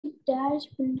dash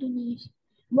building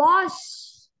was.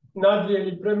 Not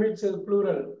really. Pyramids is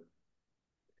plural.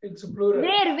 It's a plural.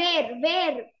 Where?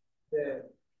 There.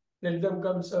 Let them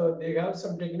come. So they have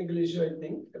some technical issue, I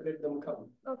think. Let them come.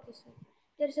 Okay, sir.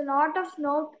 There's a lot of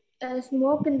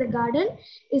smoke in the garden.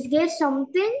 Is there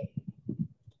something?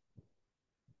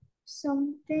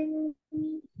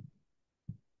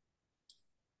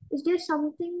 Is there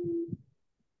something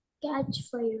catch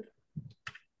fire?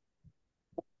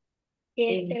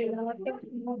 There's a lot of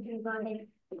smoke in the garden.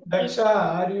 Daksha,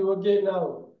 are you okay now?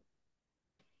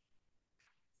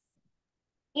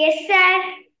 Yes, sir.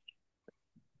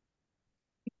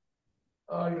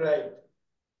 All right.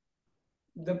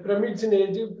 The pyramids in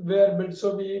Egypt were built.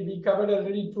 So we covered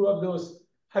already 2 of those.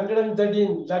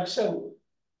 113. Dakshan.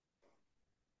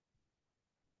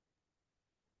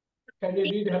 Can you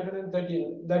read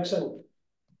 113? Dakshan.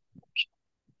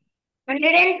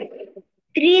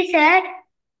 103, sir.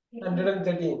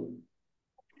 113.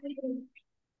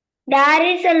 There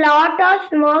is a lot of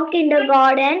smoke in the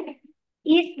garden.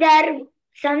 Is there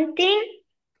something?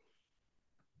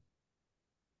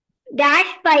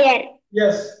 Dash fire.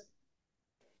 Yes.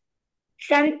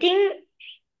 Something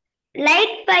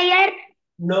light fire.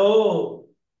 No.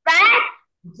 But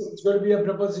It's going to be a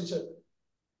preposition.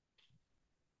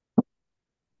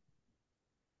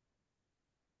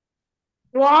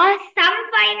 was some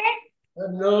fire?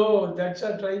 No,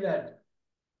 Daksha, try that.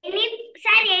 Any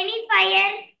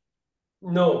fire?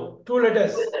 No. 2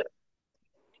 letters. 2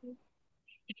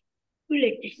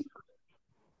 letters.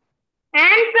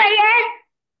 And fire?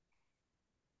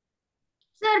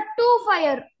 Sir, 2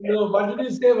 fire. No, what did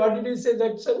you say? What did you say,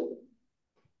 Dakshan?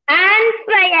 And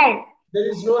fire. There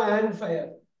is no and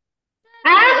fire.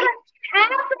 And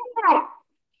fire.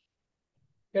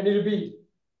 Can you repeat?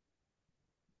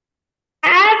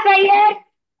 And fire.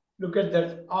 Look at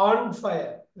that. On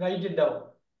fire. Write it down.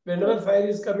 Whenever fire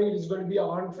is coming, it is going to be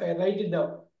on fire. Write it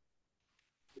down.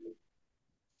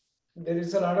 There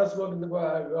is a lot of smoke in the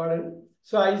garden.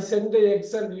 So I sent the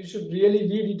Excel. You should really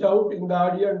read it out in the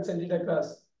audio and send it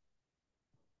across.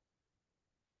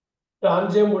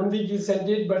 Ramjam, 1 week you sent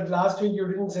it, but last week you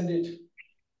didn't send it.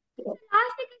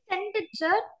 Last week I sent it,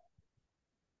 sir.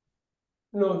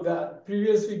 No, the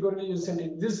previous week only you sent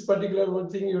it. This particular one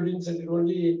thing you didn't send it.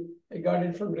 Only I got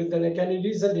it from Ridhana. Can you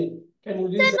resend it? Can you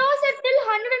resend? Sir, no, sir. Till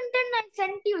 110 I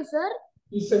sent you, sir.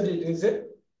 You sent it, is it?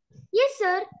 Yes,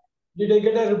 sir. Did I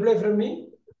get a reply from me?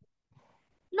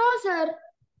 No, sir.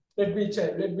 Let me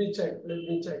check.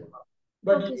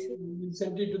 But Okay, you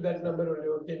sent it to that number only.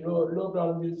 Okay, no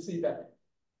problem. We'll see that.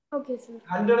 Okay, sir.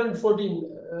 114.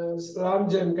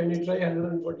 Ramjam, can you try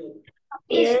 114?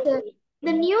 Yes, sir.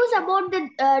 The news about the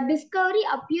discovery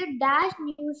appeared dash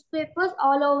newspapers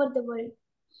all over the world.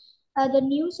 The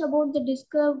news about the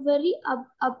discovery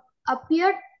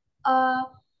appeared.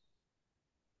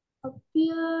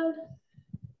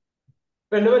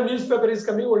 Whenever newspaper is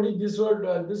coming, only this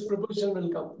word, this preposition will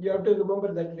come. You have to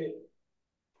remember that way.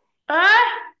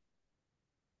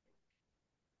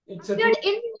 It's appeared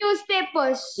in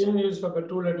newspapers. In newspaper,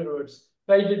 2-letter words.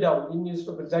 Write it down in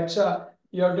newspaper. Daksha,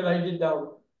 you have to write it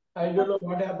down. I don't know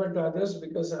what happened to others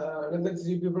because another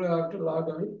 3 people have to log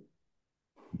on.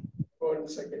 1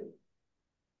 second.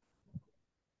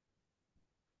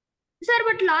 Sir,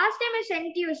 but last time I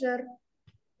sent you, sir.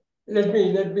 Let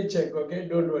me check, okay?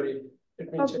 Don't worry.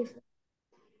 Let me check. Sir.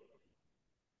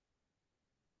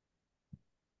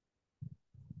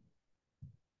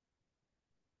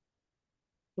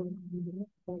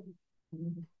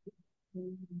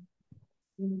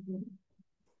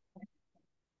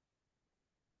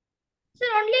 Sir,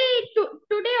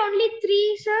 today only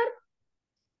 3, sir.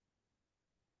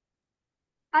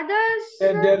 Others. They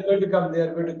are going to come.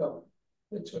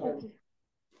 That's what okay.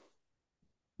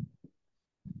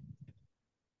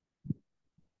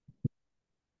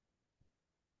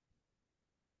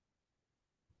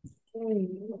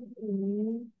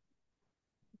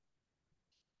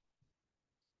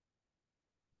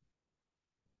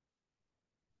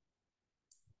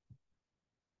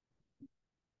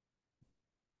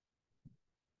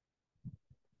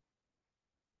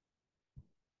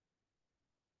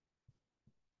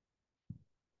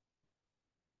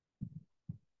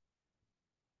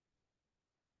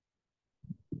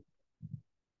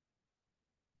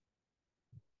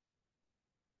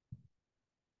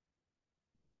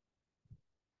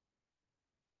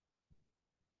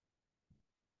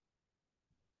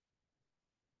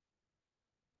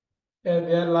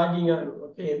 They are logging on.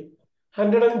 Okay.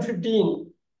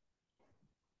 115.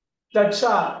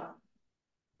 Daksha.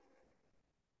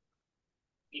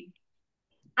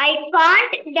 I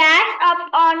can't dash up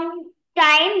on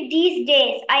time these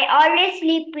days. I always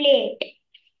sleep late.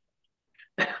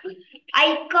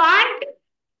 I can't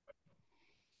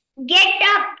get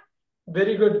up.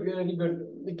 Very good, very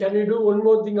good. Can you do one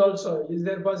more thing also? Is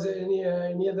there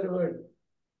any other word?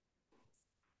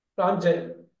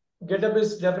 Ramjay, get up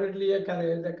is definitely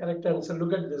the correct answer.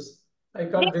 Look at this. I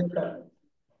can't wake up.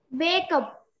 Wake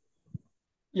up.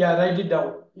 Yeah, write it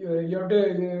down. You have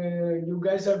to. You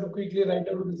guys have to quickly write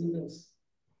down the sentence.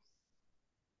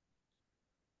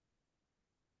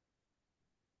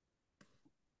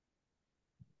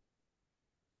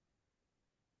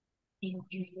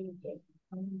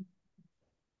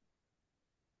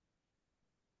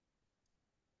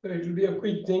 So it will be a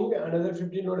quick thing. Another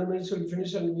 15 minutes will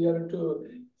finish, and we have to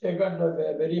take out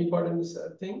the very important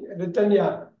thing.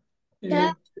 Ritanya,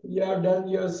 Yeah. you have done.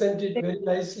 You have sent it very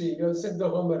nicely. You have sent the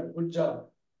homework. Good job.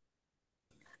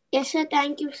 Yes, sir.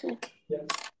 Thank you, sir. Yeah.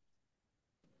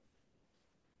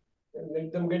 And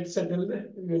let them get settled.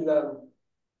 We will.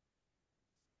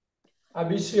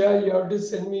 Abhishek, you have to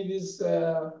send me this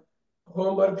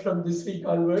homework from this week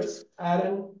onwards.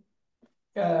 Aaron,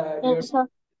 Yes, sir.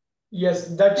 yes,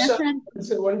 Daksha, Yes,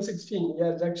 sir. 116.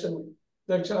 Yeah,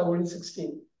 Daksha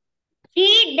 116.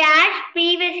 He dashed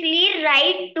previously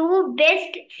write two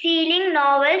best-selling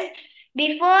novels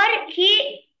before he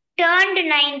turned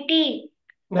 90.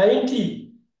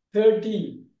 90,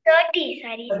 30. 30,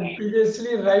 sorry, And sir.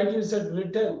 previously, right, you said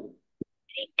written.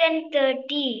 Written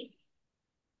 30.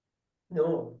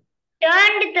 No.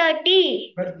 Turned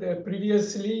 30. But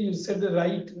previously, you said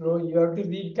right. No, you have to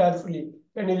read carefully.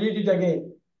 Can you read it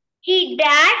again? He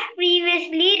dashed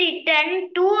previously written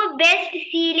two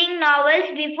best-selling novels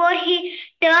before he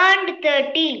turned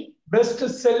 30.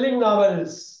 Best-selling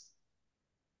novels.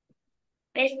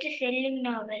 Best-selling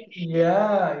novels.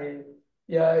 Yeah.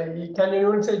 Yeah. Can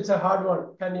anyone say it's a hard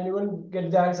one? Can anyone get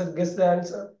the answer? Guess the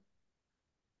answer?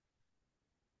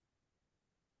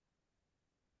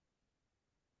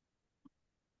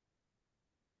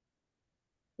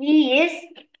 He is.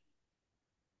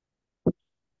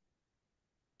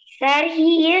 Sir,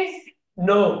 he is.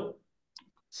 No.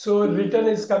 So written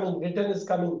is coming. Written is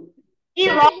coming. He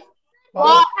Sir, was.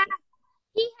 What?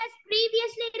 he has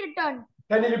previously written.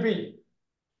 Can you repeat?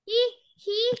 He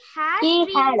has He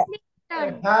had. previously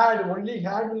written. Had. Only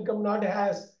had will come, not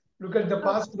has. Look at the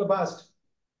past to the past.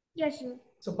 Yes, sir.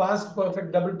 So past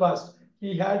perfect, double past.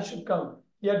 He had should come.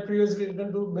 He had previously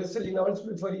written two best-selling novels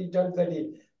before he turned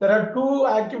 30. There are two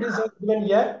activities given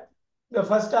here. The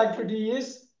first activity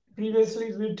is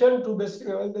previously written two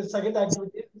best-selling novels. The second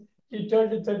activity is he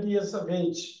turned 30 years of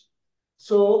age.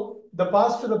 So the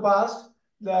past to the past,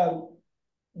 the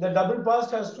double past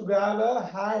has to have a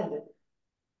had.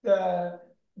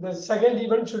 The second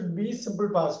event should be simple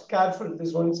past. Careful,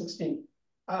 this 116.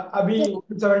 Abhi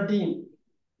 17.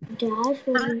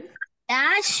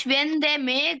 Dash when they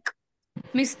make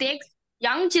mistakes,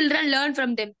 young children learn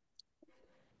from them.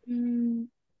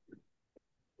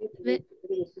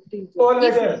 Four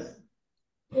letters.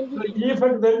 So if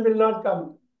and when will not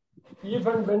come. If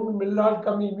and when will not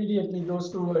come immediately,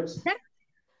 those two words.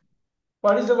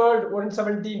 What is the word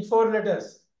 117? Four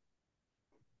letters.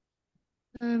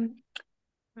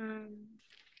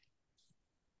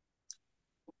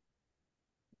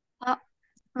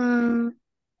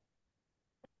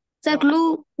 Sir,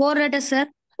 clue 4 letters, sir.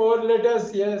 Four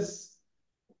letters, yes.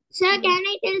 Sir, can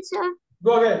I tell, sir?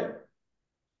 Go ahead.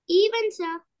 Even,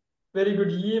 sir. Very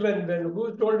good. Even when.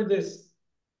 Who told this?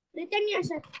 Ritanya,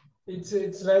 sir.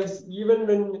 It's nice. Even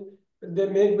when they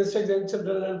make mistakes, young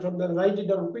children learn from them. Write it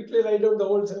down. Quickly write down the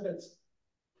whole sentence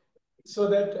so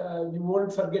that you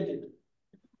won't forget it.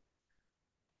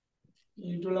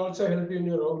 It will also help you in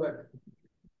your homework.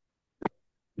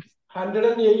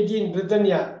 118,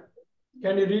 Britannia.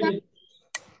 Can you read it?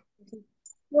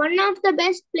 One of the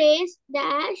best place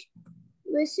dash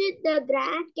visit the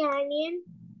Grand Canyon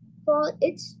for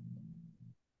its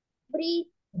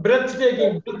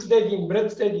Breathtaking Two.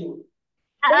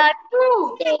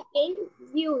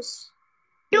 views.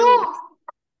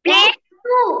 Place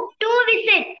two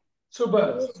visit.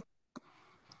 Super.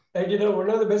 One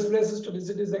of the best places to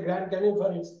visit is the Grand Canyon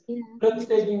for its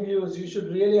breathtaking views. You should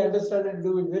really understand and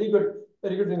do it. Very good.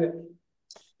 Very good.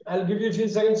 I'll give you a few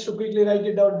seconds to quickly write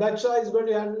it down. Daksha is going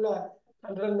to handle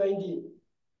 190.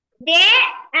 They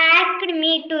asked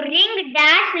me to ring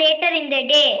dash later in the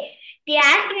day. They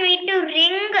asked me to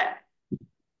ring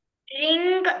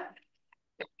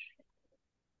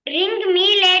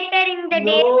me later in the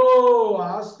day. No,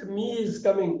 asked me is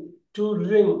coming. To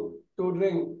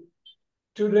ring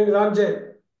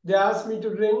Ramjay. They asked me to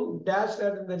ring dash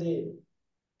later in the day.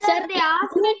 Sir, they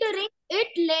asked me to ring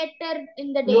it later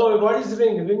in the day. No, what is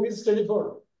ring? Ring is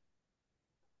telephone.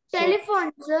 So,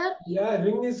 Telephone, sir. yeah,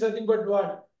 ring is nothing but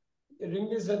what? Ring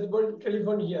is nothing but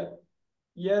telephone here.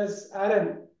 Yes,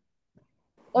 Aaron.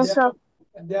 Yes, sir.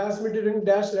 They asked me to ring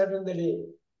dash later in the day.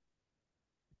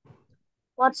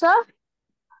 What, sir?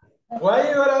 Why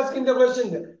you are asking the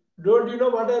question? Don't you know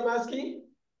what I am asking?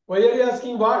 Why are you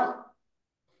asking what?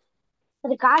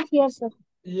 I can't hear, sir.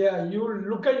 Yeah, you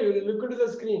look at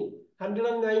the screen.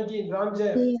 119,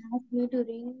 Ramjay. They asked me to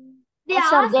ring. They Yes,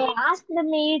 sir. asked They me. asked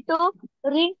me to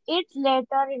ring it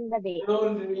later in the day. No,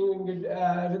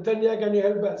 Ritanya, can you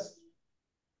help us?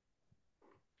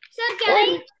 Sir, can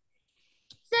I?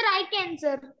 Sir, I can,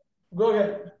 sir. Go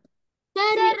ahead.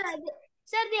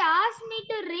 Sir, they asked me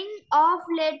to ring off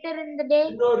later in the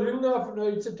day. No, ring off. No,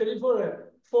 it's a telephone.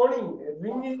 Phoning.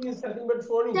 Ringing is nothing but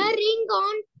phoning. Sir, ring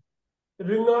on.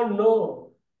 Ring on,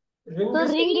 no. Ring So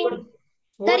is ring nothing in.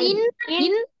 but Sir, phoning.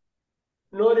 in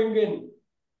No ringing.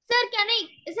 Sir,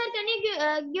 can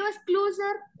you give us clue,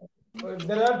 sir?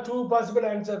 There are two possible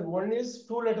answers. One is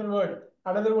two-letter word.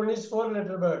 Another one is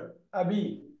four-letter word.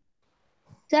 Abhi.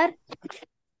 sir,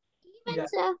 Yeah.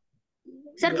 Sir.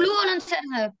 sir, Yeah. clue on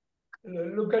sir.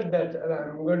 Look at that.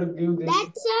 I'm going to give this.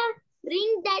 Sir.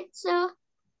 Ring that, sir.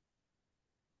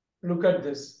 Look at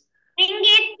this. Ring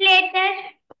it later.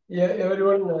 Yeah,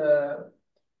 everyone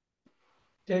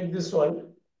take this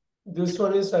one. This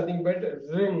one is nothing but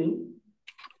ring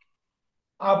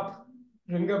up.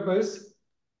 Ring up is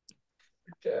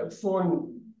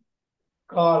phone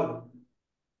call.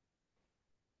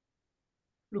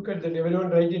 Look at that. Everyone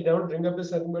write it down. Ring up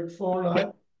is nothing but phone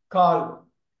or call.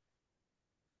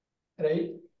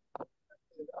 Right?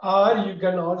 Or you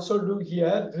can also do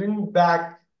here ring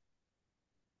back.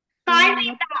 Call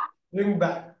me back. Ring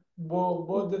back.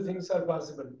 Both the things are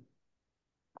possible.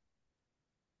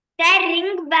 Sir,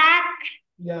 ring back.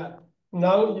 Yeah.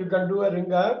 Now you can do a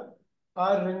ring up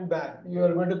or ring back. You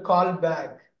are going to call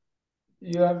back.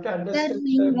 You have to understand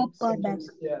ring the up or back. sentence.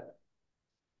 Yeah.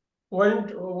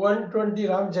 120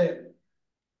 Ramjay.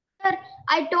 Sir,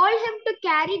 I told him to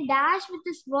carry dash with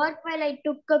his work while I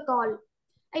took a call.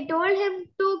 I told him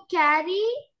to carry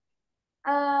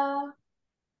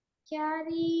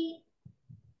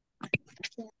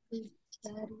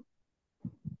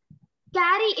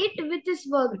it with his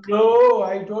work. No,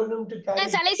 I told him to carry.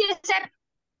 Sir, sir,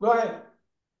 Go ahead.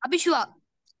 Abhishwa.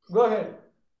 Go ahead.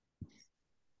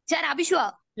 Sir,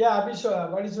 Abhishwa. Yeah,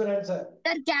 Abhishwa, what is your answer?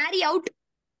 Sir, carry out.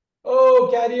 Oh,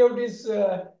 carry out is.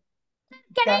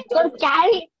 Can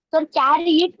carry So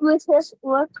carry it with his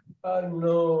work.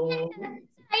 no.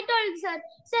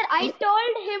 I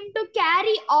told him to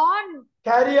carry on.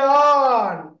 Carry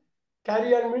on.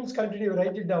 Carry on means continue.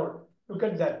 Write it down. Look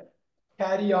at that.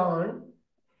 Carry on.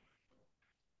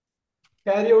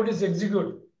 Carry out is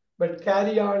execute. But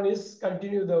carry on is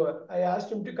continue the work. I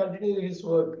asked him to continue his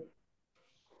work.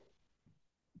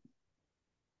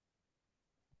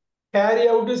 Carry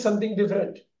out is something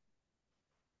different.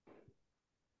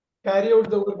 Carry out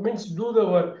the work means do the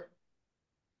work.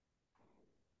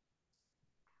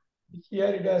 Here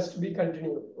it has to be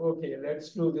continued. Okay,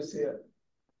 let's do this here.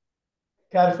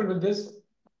 Careful with this.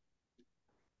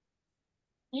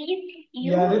 If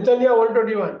you Yeah, Ritanya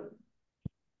 121.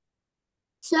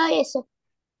 Sir, yes, sir.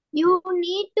 You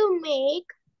need to make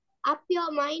up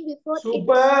your mind before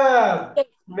Super.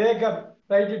 Makeup.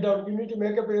 Write it down. You need to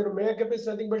make up your makeup is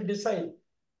nothing but decide.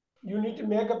 You need to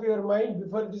make up your mind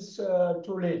before this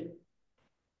too late.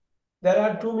 There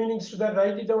are two meanings to that.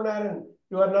 Write it down, Aaron.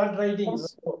 You are not writing.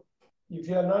 Yes. No. If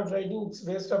you are not writing, it's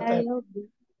waste of time.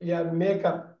 Yeah,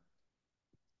 makeup.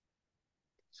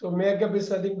 So makeup is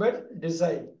nothing but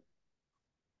decide.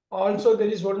 Also, there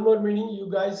is one more meaning. You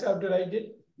guys have to write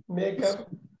it. Makeup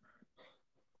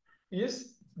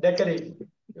is decorate.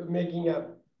 You're making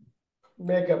up.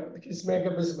 Makeup. His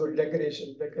makeup is good.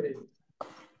 Decoration. Decorate.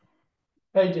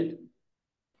 Write it.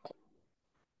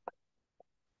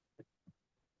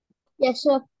 Yes,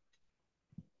 sir.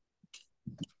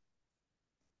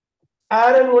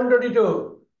 Aaron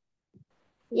 122.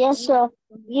 Yes, sir.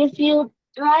 If you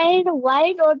tried,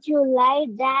 why don't you lie,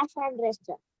 dash, and rest?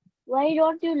 Why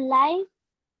don't you lie?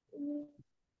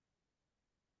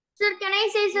 Sir, can I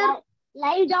say, sir?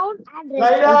 Lie down and rest.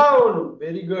 Lie down.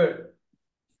 Very good.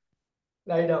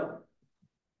 Lie down.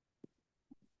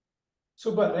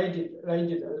 Super. Write it. Write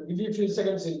it. I'll give you a few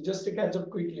seconds just to catch up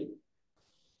quickly.